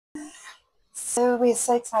So we're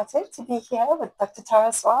so excited to be here with Dr.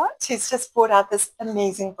 Tara Swart, who's just brought out this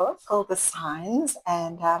amazing book called The Signs,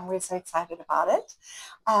 and we're so excited about it.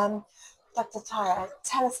 Um, Dr. Tara,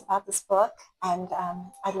 tell us about this book, and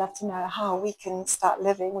I'd love to know how we can start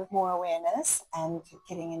living with more awareness and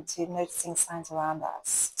getting into noticing signs around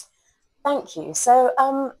us. Thank you. So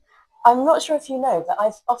I'm not sure if you know, but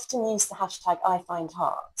I've often used the hashtag I find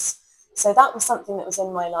hearts. So that was something that was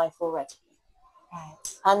in my life already. Right.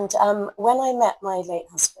 And when I met my late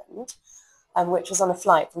husband, which was on a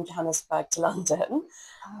flight from Johannesburg to London,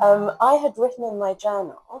 I had written in my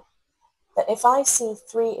journal that if I see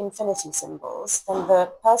 3 infinity symbols, then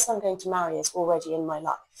the person I'm going to marry is already in my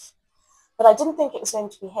life. But I didn't think it was going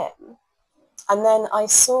to be him. And then I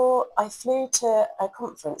flew to a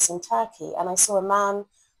conference in Turkey and I saw a man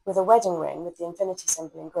with a wedding ring with the infinity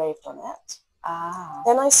symbol engraved on it. Ah.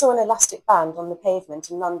 Then I saw an elastic band on the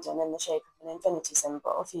pavement in London in the shape of an infinity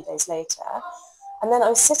symbol a few days later. And then I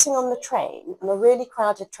was sitting on the train, on a really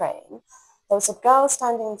crowded train. There was a girl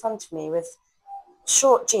standing in front of me with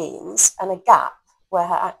short jeans and a gap where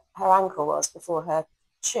her ankle was before her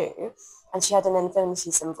shoe. And she had an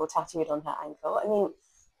infinity symbol tattooed on her ankle. I mean,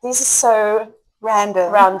 these are so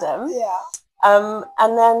random. Yeah.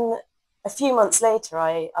 And then a few months later,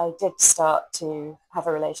 I did start to have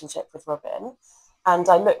a relationship with Robin. And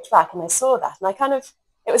I looked back and I saw that. And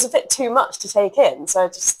it was a bit too much to take in. So I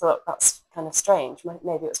just thought that's kind of strange.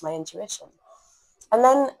 Maybe it was my intuition. And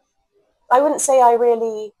then I wouldn't say I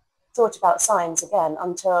really thought about signs again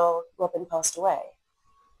until Robin passed away.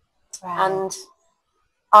 Right. And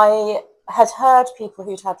I had heard people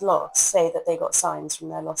who'd had loss say that they got signs from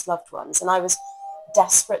their lost loved ones. And I was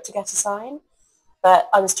desperate to get a sign, but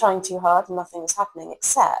I was trying too hard and nothing was happening,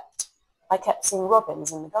 except I kept seeing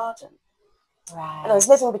robins in the garden. Right. And I was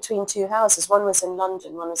living between 2 houses. One was in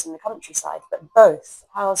London, one was in the countryside, but both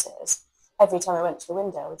houses, every time I went to the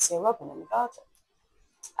window, I would see a robin in the garden.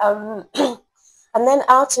 And then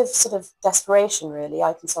out of sort of desperation, really,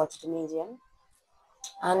 I consulted a medium.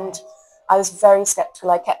 And I was very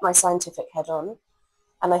skeptical. I kept my scientific head on.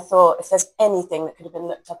 And I thought, if there's anything that could have been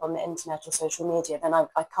looked up on the internet or social media, then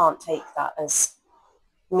I can't take that as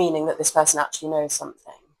meaning that this person actually knows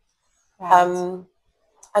something. Right.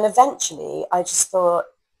 And eventually, I just thought,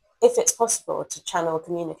 if it's possible to channel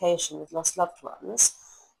communication with lost loved ones,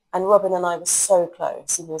 and Robin and I were so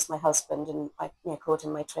close, and he was my husband, and I called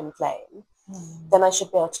him my twin flame, then I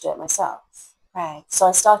should be able to do it myself. Right. So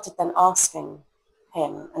I started then asking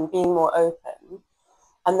him and being more open,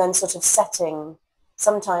 and then sort of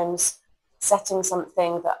sometimes setting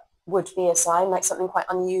something that would be a sign, like something quite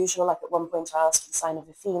unusual, like at one point I asked for the sign of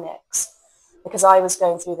a phoenix, because I was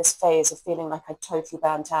going through this phase of feeling like I'd totally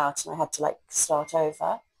burnt out and I had to start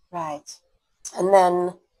over. Right. And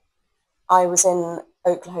then I was in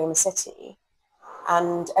Oklahoma City,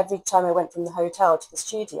 and every time I went from the hotel to the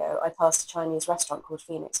studio, I passed a Chinese restaurant called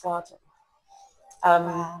Phoenix Garden.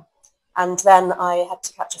 Wow. And then I had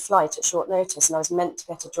to catch a flight at short notice, and I was meant to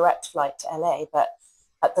get a direct flight to LA, but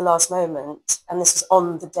at the last moment, and this was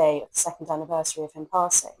on the day of the 2nd anniversary of him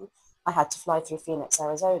passing, I had to fly through Phoenix,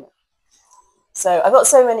 Arizona. So I've got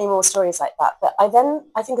so many more stories like that. But I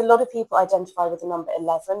think a lot of people identify with the number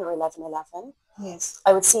 11 or 1111. Yes.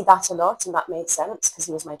 I would see that a lot, and that made sense because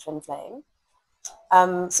he was my twin flame.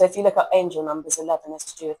 So if you look up angel numbers, 11 is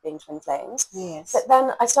to do with being twin flames. Yes. But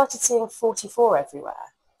then I started seeing 44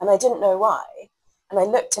 everywhere, and I didn't know why. And I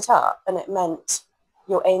looked it up, and it meant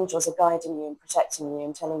your angels are guiding you and protecting you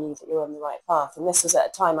and telling you that you're on the right path. And this was at a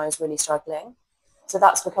time I was really struggling. So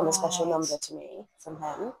that's become a special number to me from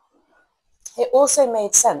him. It also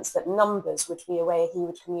made sense that numbers would be a way he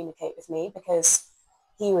would communicate with me, because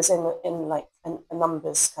he was in like a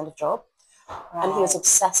numbers kind of job. Right. And he was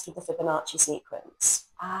obsessed with the Fibonacci sequence.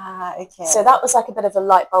 Ah, okay. So that was like a bit of a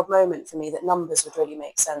light bulb moment for me, that numbers would really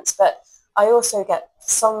make sense. But I also get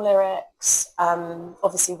song lyrics,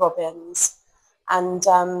 obviously robins. And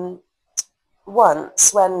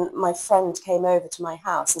once when my friend came over to my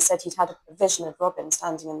house and said he'd had a vision of Robin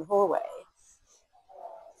standing in the hallway,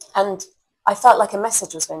 and I felt like a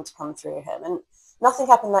message was going to come through him. And nothing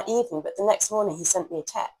happened that evening, but the next morning he sent me a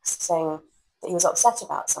text saying that he was upset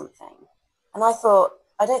about something. And I thought,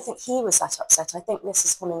 I don't think he was that upset. I think this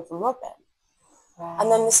is coming from Robin. Right.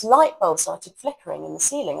 And then this light bulb started flickering in the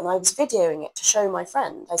ceiling, and I was videoing it to show my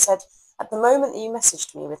friend. I said, at the moment that you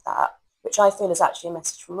messaged me with that, which I feel is actually a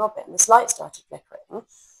message from Robin, this light started flickering.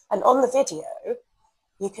 And on the video,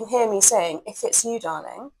 you can hear me saying, if it's you,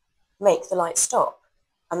 darling, make the light stop.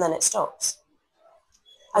 And then it stops.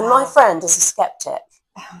 And my friend is a skeptic,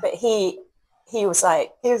 but he was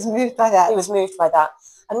like... He was moved by that. He was moved by that.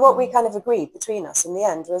 And what we kind of agreed between us in the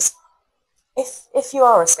end was, if you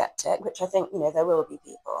are a skeptic, which I think, you know, there will be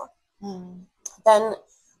people, Mm. then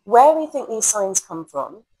where we think these signs come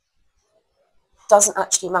from doesn't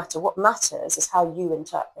actually matter. What matters is how you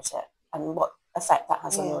interpret it and what effect that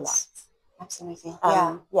has on your life. Absolutely.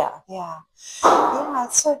 Yeah. Yeah.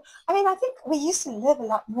 So, I mean, I think we used to live a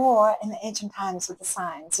lot more in the ancient times with the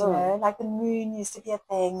signs, you know, like the moon used to be a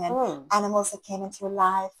thing and animals that came into your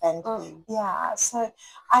life. And yeah, so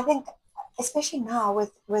I think, especially now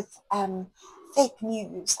with fake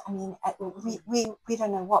news, I mean, we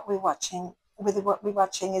don't know what we're watching, whether what we're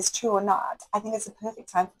watching is true or not. I think it's a perfect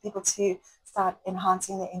time for people to start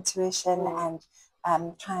enhancing their intuition and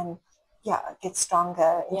try and get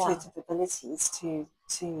stronger intuitive abilities to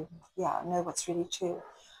know what's really true.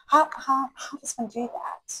 How does one do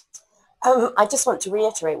that? I just want to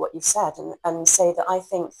reiterate what you've said and say that I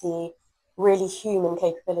think the really human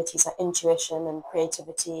capabilities like intuition and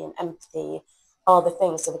creativity and empathy are the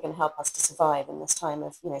things that are going to help us to survive in this time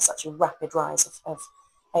of, you know, such a rapid rise of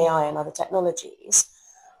AI and other technologies.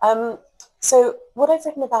 So what I've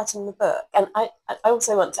written about in the book, and I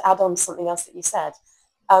also want to add on to something else that you said.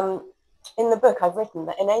 In the book, I've written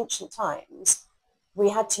that in ancient times, we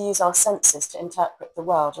had to use our senses to interpret the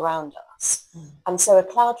world around us. And so a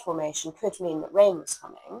cloud formation could mean that rain was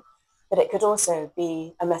coming, but it could also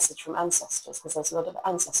be a message from ancestors, because there's a lot of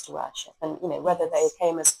ancestor worship. And, you know, whether they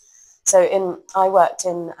came as... I worked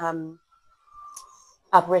in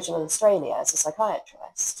Aboriginal Australia as a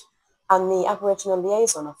psychiatrist, and the Aboriginal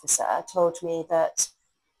liaison officer told me that,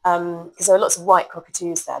 because there are lots of white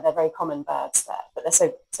cockatoos there, they're very common birds there, but they're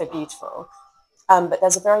so beautiful. But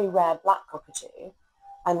there's a very rare black cockatoo,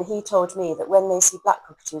 and he told me that when they see black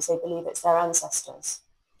cockatoos, they believe it's their ancestors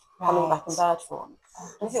coming back in bird form.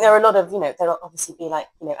 And I think there are a lot of, you know, there'll obviously be like,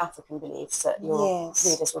 you know, African beliefs that your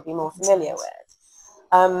readers will be more familiar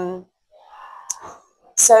with.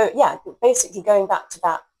 So yeah, basically going back to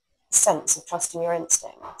that sense of trusting your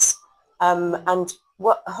instincts. And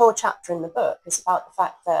what a whole chapter in the book is about the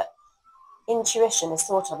fact that intuition is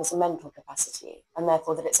thought of as a mental capacity, and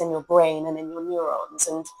therefore that it's in your brain and in your neurons.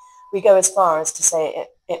 And we go as far as to say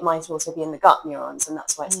it might also be in the gut neurons, and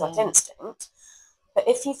that's why it's gut instinct. But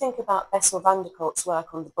if you think about Bessel van der Kolk's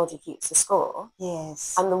work on The Body Keeps the Score,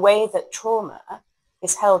 and the way that trauma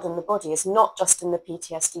is held in the body is not just in the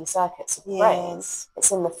PTSD circuits of the brain,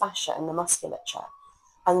 it's in the fascia and the musculature.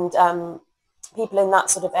 And people in that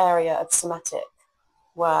sort of area of somatic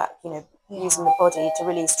work, you know, using the body to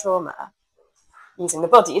release trauma,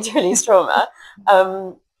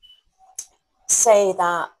 say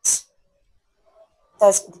that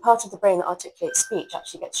there's the part of the brain that articulates speech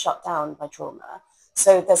actually gets shut down by trauma.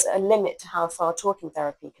 So there's a limit to how far talking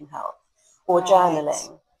therapy can help, or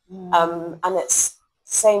journaling. And it's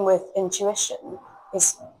same with intuition.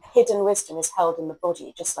 Is hidden wisdom is held in the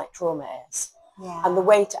body, just like trauma is. And the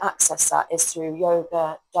way to access that is through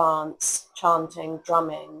yoga, dance, chanting,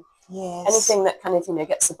 drumming, anything that kind of, you know,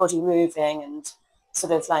 gets the body moving and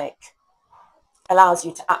sort of like allows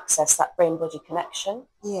you to access that brain-body connection.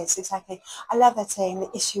 Yes, exactly. I love that saying, the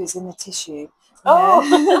issue is in the tissue. Oh, I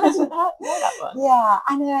didn't know that one. Yeah,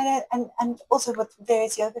 I know, and also with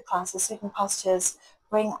various yoga classes, certain postures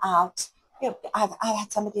bring out, you know, I've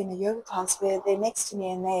had somebody in a yoga class where they're next to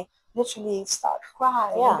me and they literally start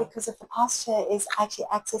crying because of the posture is actually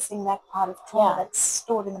accessing that part of trauma that's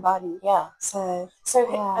stored in the body. So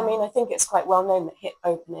I mean, I think it's quite well known that hip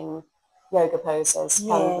opening yoga poses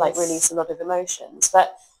can like release a lot of emotions.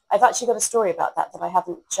 But I've actually got a story about that I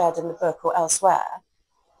haven't shared in the book or elsewhere,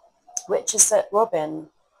 which is that Robin,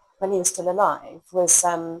 when he was still alive, was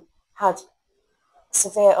had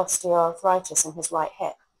severe osteoarthritis in his right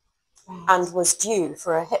hip and was due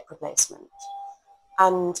for a hip replacement.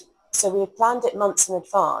 And so we had planned it months in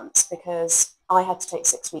advance because I had to take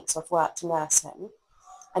 6 weeks off work to nurse him.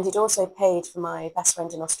 And he'd also paid for my best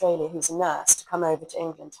friend in Australia, who's a nurse, to come over to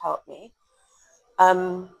England to help me.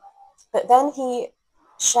 But then he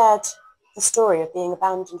shared the story of being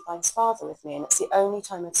abandoned by his father with me, and it's the only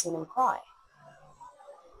time I've seen him cry.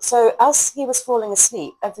 So as he was falling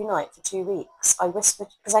asleep every night for 2 weeks, I whispered,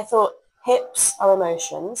 because I thought hips are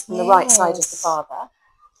emotions, and the right side is the father.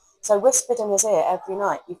 So I whispered in his ear every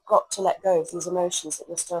night, you've got to let go of these emotions that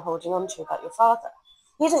you're still holding on to about your father.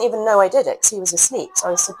 He didn't even know I did it because he was asleep, so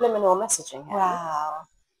I was subliminal messaging him. Wow.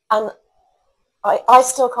 And I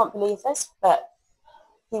still can't believe this, but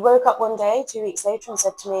he woke up one day, 2 weeks later, and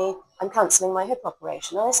said to me, I'm cancelling my hip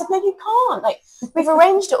operation. And I said, no, you can't. Like, we've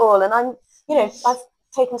arranged it all, and I've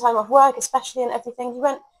taken time off work, especially, and everything. He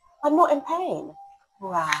went, I'm not in pain.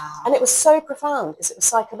 Wow. And it was so profound because it was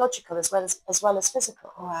psychological as well as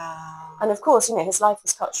physical. Wow. And of course, you know, his life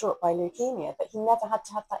was cut short by leukemia, but he never had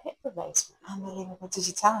to have that hip replacement. Unbelievable. Did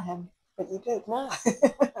you tell him that you did? No.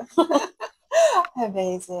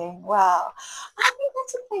 Amazing. Wow. I think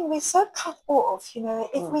that's the thing. We're so cut off, you know,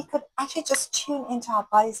 if we could actually just tune into our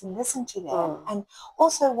bodies and listen to them and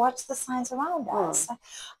also watch the signs around us.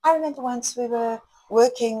 I remember once we were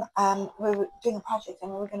working, we were doing a project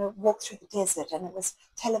and we were going to walk through the desert and it was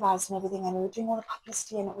televised and everything and we were doing all the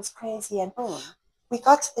publicity and it was crazy and we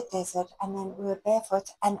got to the desert and then we were barefoot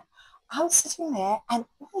and I was sitting there and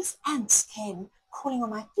all these ants came crawling on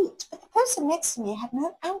my feet, but the person next to me had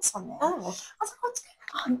no ants on them. I was like, what's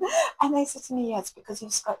going on? And they said to me, yes, because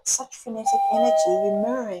you've got such frenetic energy, you're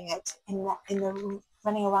mirroring it in the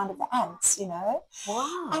running around of the ants, you know.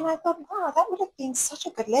 Wow. And I thought, wow, that would have been such a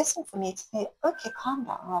good lesson for me to say, okay, calm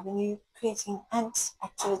down, rather than you creating ant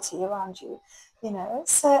activity around you, you know.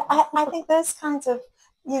 So I think those kinds of,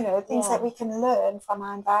 you know, things that we can learn from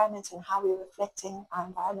our environment and how we're reflecting our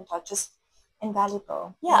environment are just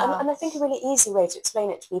invaluable. Yeah, and I think a really easy way to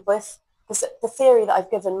explain it to people, because the theory that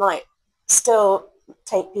I've given might still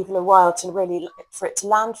take people a while to really, for it to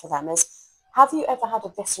land for them, is, have you ever had a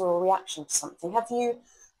visceral reaction to something? Have you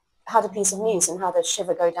had a piece of news and had a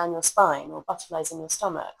shiver go down your spine or butterflies in your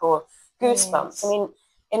stomach or goosebumps? I mean,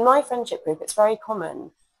 in my friendship group, it's very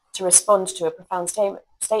common to respond to a profound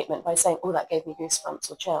statement by saying, oh, that gave me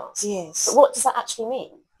goosebumps or chills. Yes. But what does that actually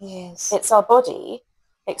mean? Yes. It's our body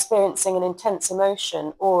experiencing an intense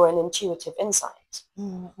emotion or an intuitive insight.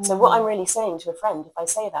 So what I'm really saying to a friend, if I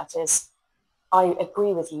say that, is I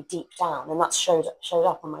agree with you deep down, and that's showed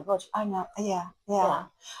up on my body. I know, yeah.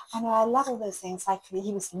 I know, I love all those things. Like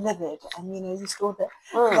he was livid, and you know, you saw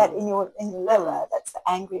that in your liver. That's the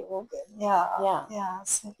angry organ. Yeah,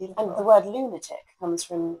 so beautiful. And the word lunatic comes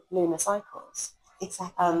from lunar cycles.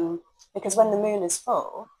 Exactly. Because when the moon is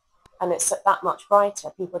full, and it's that much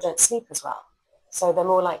brighter, people don't sleep as well. So they're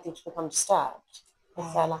more likely to become disturbed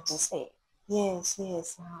if they're lacking sleep. Yes.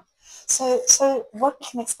 So what we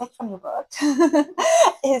can expect from your book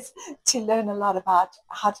is to learn a lot about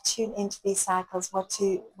how to tune into these cycles, what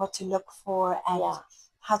to look for, and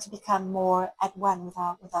how to become more at one with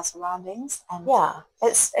our surroundings. And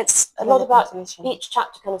it's a lot about intuition. Each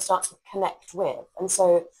chapter kind of starts with connect with, and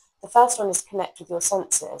so the first one is connect with your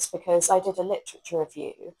senses, because I did a literature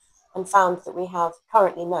review and found that we have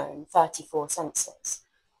currently known 34 senses.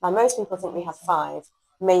 Now, most people think we have 5.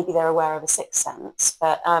 Maybe they're aware of a 6th sense,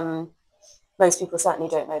 but most people certainly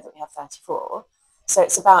don't know that we have 34. So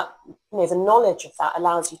it's about, you know, the knowledge of that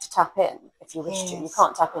allows you to tap in if you wish to. You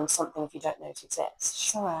can't tap into something if you don't know it exists.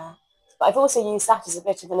 Sure. But I've also used that as a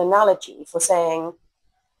bit of an analogy for saying,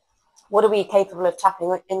 what are we capable of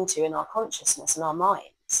tapping into in our consciousness and our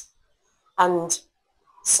minds? And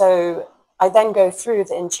so I then go through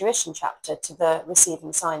the intuition chapter to the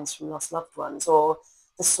receiving signs from lost loved ones, or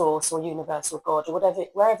the source or universe or God, or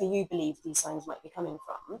wherever you believe these signs might be coming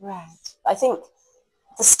from. Right. I think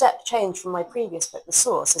the step change from my previous book, The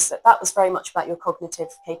Source, is that was very much about your cognitive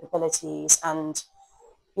capabilities and,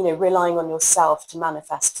 you know, relying on yourself to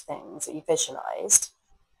manifest things that you visualized.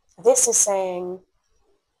 This is saying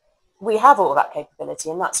we have all that capability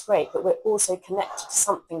and that's great, but we're also connected to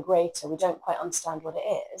something greater. We don't quite understand what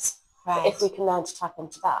it is. Right. But if we can learn to tap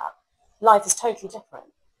into that, life is totally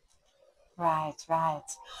different. Right.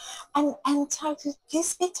 And Tara, could you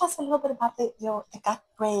speak to us a little bit about the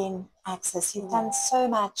gut-brain axis? You've done so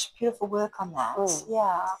much beautiful work on that.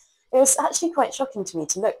 Yeah. It was actually quite shocking to me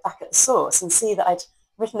to look back at The Source and see that I'd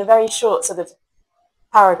written a very short sort of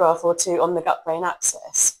paragraph or two on the gut-brain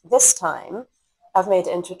axis. This time, I've made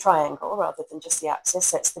it into a triangle rather than just the axis.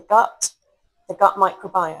 So it's the gut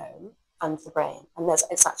microbiome, and the brain. And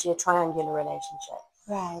it's actually a triangular relationship.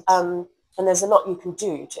 Right. And there's a lot you can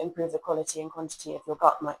do to improve the quality and quantity of your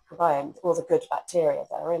gut microbiome, all the good bacteria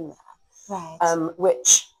that are in there. Right.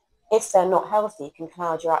 Which, if they're not healthy, can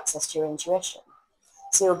cloud your access to your intuition.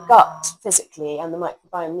 So your gut physically and the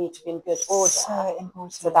microbiome need to be in good order. So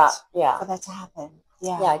important for that. For that to happen.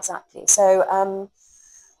 Yeah. Yeah, exactly. So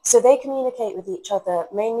so they communicate with each other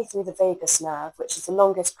mainly through the vagus nerve, which is the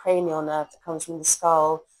longest cranial nerve that comes from the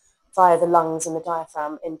skull via the lungs and the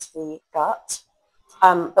diaphragm into the gut.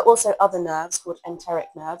 But also other nerves called enteric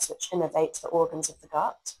nerves, which innervate the organs of the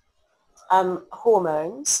gut.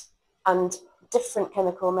 Hormones and different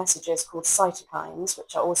chemical messages called cytokines,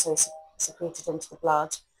 which are also secreted into the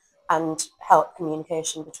blood and help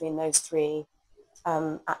communication between those 3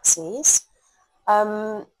 axes.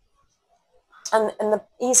 And the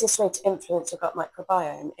easiest way to influence your gut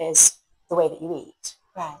microbiome is the way that you eat.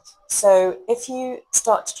 Right. So if you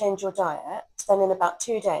start to change your diet, then in about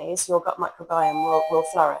 2 days, your gut microbiome will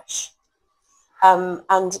flourish. And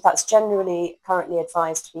that's generally currently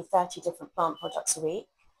advised to be 30 different plant products a week.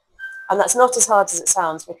 And that's not as hard as it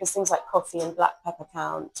sounds, because things like coffee and black pepper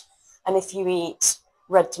count. And if you eat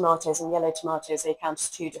red tomatoes and yellow tomatoes, they count as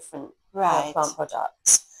 2 different Right. plant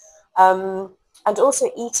products. And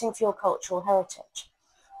also eating for your cultural heritage.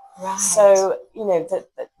 Right. So,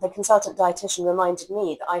 the consultant dietitian reminded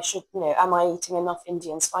me that I should, am I eating enough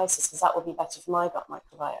Indian spices? Because that will be better for my gut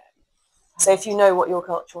microbiome. So if you know what your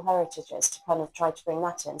cultural heritage is, to kind of try to bring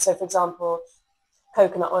that in. So, for example,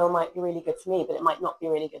 coconut oil might be really good for me, but it might not be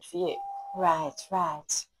really good for you. Right,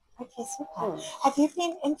 right. Okay, super. Have you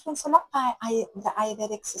been influenced a lot by the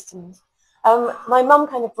Ayurvedic system? My mum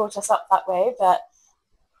kind of brought us up that way, but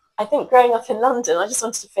I think growing up in London, I just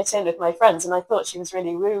wanted to fit in with my friends, and I thought she was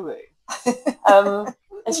really woo-woo.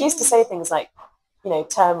 And she used to say things like,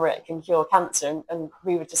 turmeric can cure cancer, and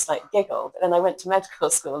we would just like giggle. But then I went to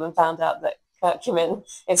medical school and found out that curcumin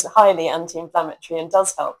is highly anti-inflammatory and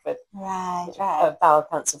does help with bowel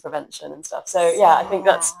cancer prevention and stuff. So yeah, I think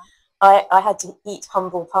that's, I had to eat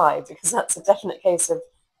humble pie, because that's a definite case of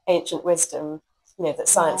ancient wisdom, that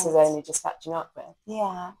science is only just catching up with.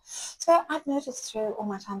 Yeah. So I've noticed through all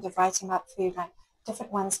my times of writing about food, like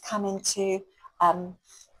different ones come into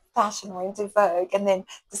fashion or into vogue and then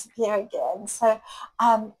disappear again. So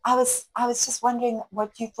I was just wondering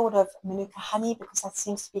what you thought of Manuka honey, because that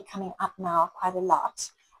seems to be coming up now quite a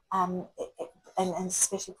lot, and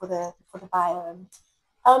especially for the biome.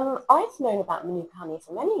 I've known about Manuka honey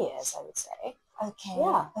for many years, I would say. Okay.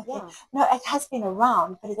 Yeah. Okay. Yeah. No, it has been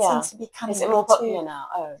around, but it seems to be coming. Is it more popular now?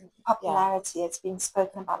 Oh, popularity. Yeah. It's been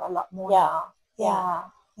spoken about a lot more now. Yeah.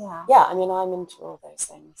 Yeah. Yeah. I mean, I'm into all those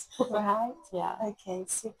things. Right. Yeah. Okay.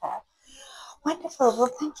 Super. Wonderful. Well,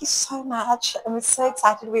 thank you so much. I'm so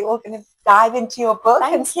excited. We're all going to dive into your book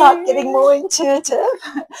and start getting more intuitive.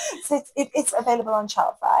 So it's available on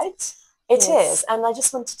shelf, right? It is, and I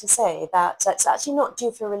just wanted to say that it's actually not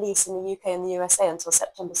due for release in the UK and the USA until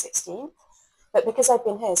September 16th. But because I've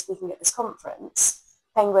been here speaking at this conference,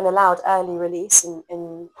 Penguin allowed early release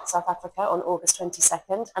in South Africa on August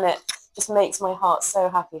 22nd, and it just makes my heart so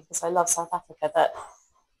happy, because I love South Africa, that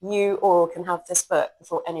you all can have this book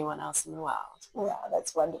before anyone else in the world. Wow,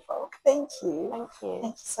 that's wonderful. Thank you. Thank you.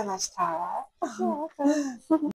 Thank you so much, Tara. You're welcome.